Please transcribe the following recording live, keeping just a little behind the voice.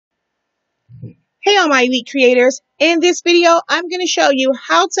Hey all my elite creators, in this video I'm going to show you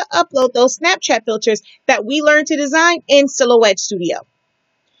how to upload those Snapchat filters that we learned to design in Silhouette Studio.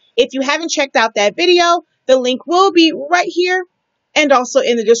 If you haven't checked out that video, the link will be right here and also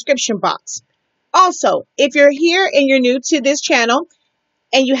in the description box. Also, if you're here and you're new to this channel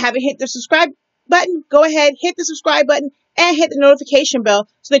and you haven't hit the subscribe button, go ahead, hit the subscribe button and hit the notification bell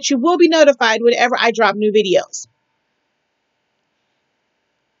so that you will be notified whenever I drop new videos.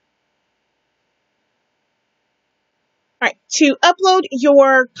 All right, to upload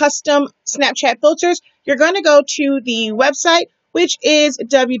your custom Snapchat filters, you're going to go to the website, which is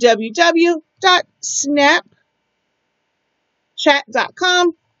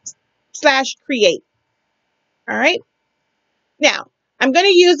www.snapchat.com/create. All right. Now, I'm going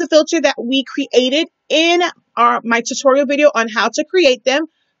to use the filter that we created in my tutorial video on how to create them.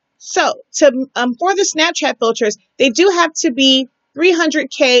 So, for the Snapchat filters, they do have to be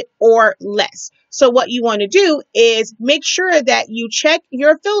 300K or less. So what you want to do is make sure that you check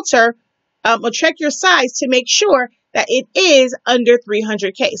your filter or check your size to make sure that it is under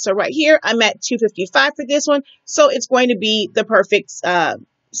 300K. So right here, I'm at 255 for this one. So it's going to be the perfect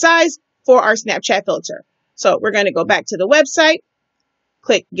size for our Snapchat filter. So we're going to go back to the website,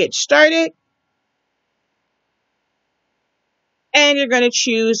 click Get Started, and you're going to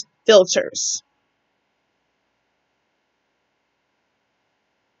choose Filters.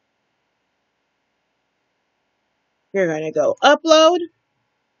 You're going to go Upload.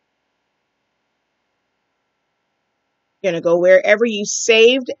 You're going to go wherever you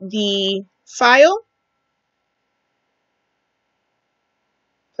saved the file.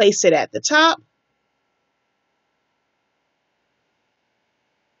 Place it at the top.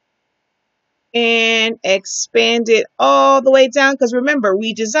 And expand it all the way down, because remember,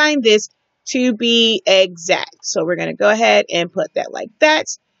 we designed this to be exact. So we're going to go ahead and put that like that.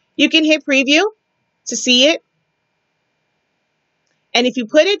 You can hit preview to see it. And if you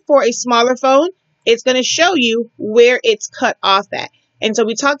put it for a smaller phone, it's going to show you where it's cut off at. And so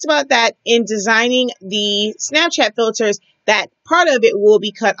we talked about that in designing the Snapchat filters, that part of it will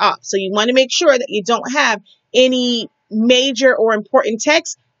be cut off. So you want to make sure that you don't have any major or important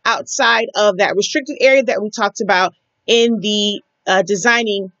text outside of that restricted area that we talked about in the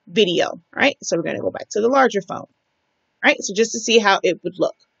designing video. All right. So we're going to go back to the larger phone. All right. So just to see how it would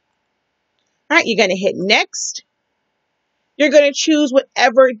look. All right. You're going to hit next. You're going to choose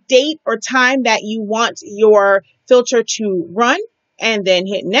whatever date or time that you want your filter to run and then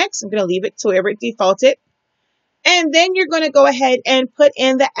hit next. I'm going to leave it to wherever it defaulted. And then you're going to go ahead and put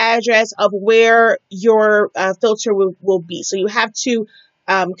in the address of where your filter will be. So you have to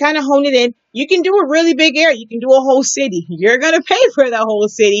kind of hone it in. You can do a really big area. You can do a whole city. You're going to pay for the whole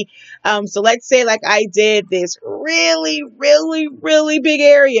city. So let's say like I did this really, really, really big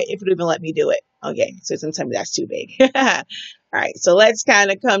area, if it would even let me do it. Okay, so it's going to tell me that's too big. All right, so let's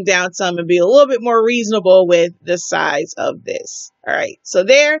kind of come down some and be a little bit more reasonable with the size of this. All right, so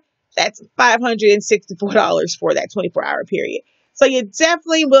there, that's $564 for that 24-hour period. So you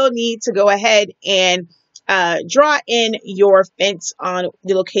definitely will need to go ahead and draw in your fence on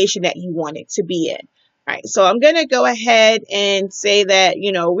the location that you want it to be in. All right, so I'm going to go ahead and say that,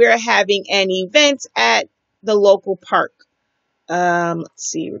 you know, we're having an event at the local park. Let's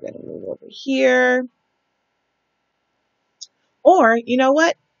see, we're going to move over here. Or, you know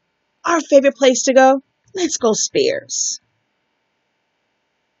what? Our favorite place to go, let's go Spears.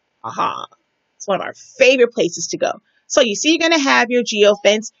 Aha. It's one of our favorite places to go. So you see, you're going to have your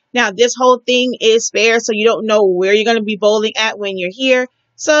geofence. Now, this whole thing is spare, so you don't know where you're going to be bowling at when you're here.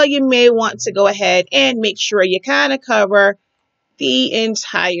 So you may want to go ahead and make sure you kind of cover the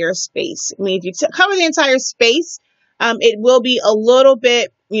entire space. I mean, if you cover the entire space, it will be a little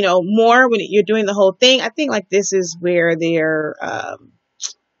bit, you know, more when you're doing the whole thing. I think like this is where their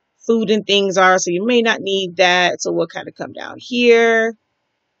food and things are, so you may not need that. So we'll kind of come down here.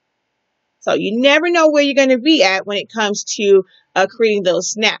 So you never know where you're going to be at when it comes to creating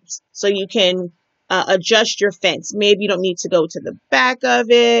those snaps. So you can adjust your fence. Maybe you don't need to go to the back of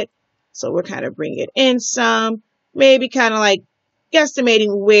it. So we'll kind of bring it in some. Maybe kind of like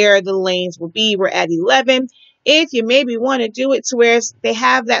guesstimating where the lanes will be. We're at 11. If you maybe want to do it to where they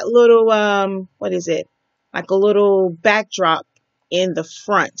have that little, what is it? Like a little backdrop in the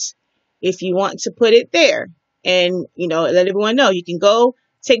front. If you want to put it there and, you know, let everyone know, you can go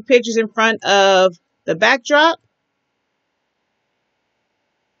take pictures in front of the backdrop.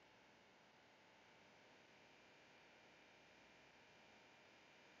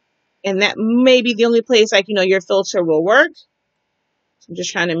 And that may be the only place, like, you know, your filter will work. So I'm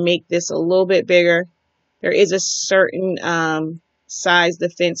just trying to make this a little bit bigger. There is a certain size the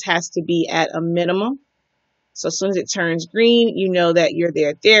fence has to be at a minimum. So as soon as it turns green, you know that you're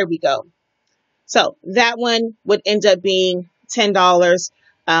there. There we go. So that one would end up being $10.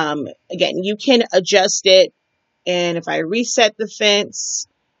 Again, you can adjust it. And if I reset the fence,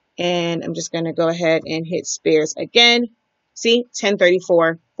 and I'm just going to go ahead and hit spares again, see,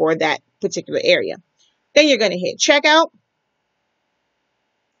 $10.34 for that particular area. Then you're going to hit checkout.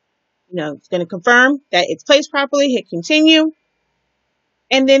 It's going to confirm that it's placed properly, hit continue.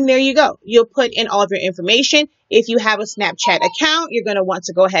 And then there you go. You'll put in all of your information. If you have a Snapchat account, you're going to want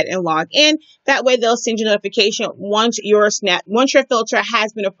to go ahead and log in. That way they'll send you notification once your filter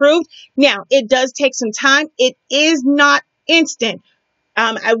has been approved. Now, it does take some time. It is not instant.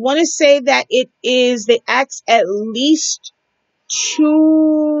 I want to say that they ask at least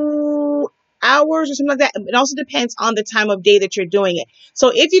 2 hours or something like that. It also depends on the time of day that you're doing it. So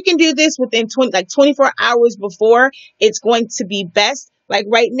if you can do this within 24 hours before, it's going to be best. Like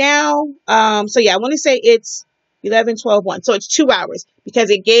right now, so yeah, I want to say it's 11, 12, 1. So it's 2 hours because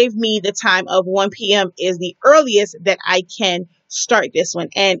it gave me the time of 1 p.m. is the earliest that I can start this one.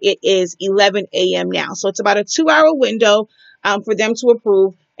 And it is 11 a.m. now. So it's about a 2-hour window for them to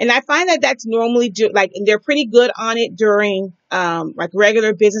approve. And I find that that's normally they're pretty good on it during like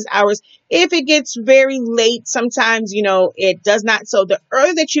regular business hours. If it gets very late, sometimes, it does not. So the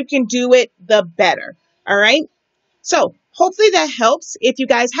earlier that you can do it, the better. All right. So hopefully that helps. If you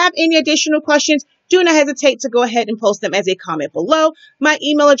guys have any additional questions, do not hesitate to go ahead and post them as a comment below. My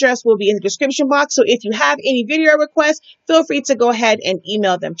email address will be in the description box. So if you have any video requests, feel free to go ahead and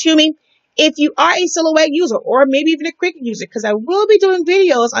email them to me. If you are a Silhouette user or maybe even a Cricut user, because I will be doing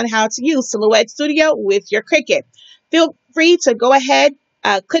videos on how to use Silhouette Studio with your Cricut, feel free to go ahead,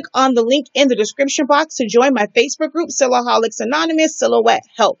 click on the link in the description box to join my Facebook group, SILaholics Anonymous Silhouette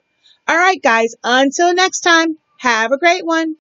Help. All right, guys, until next time, have a great one.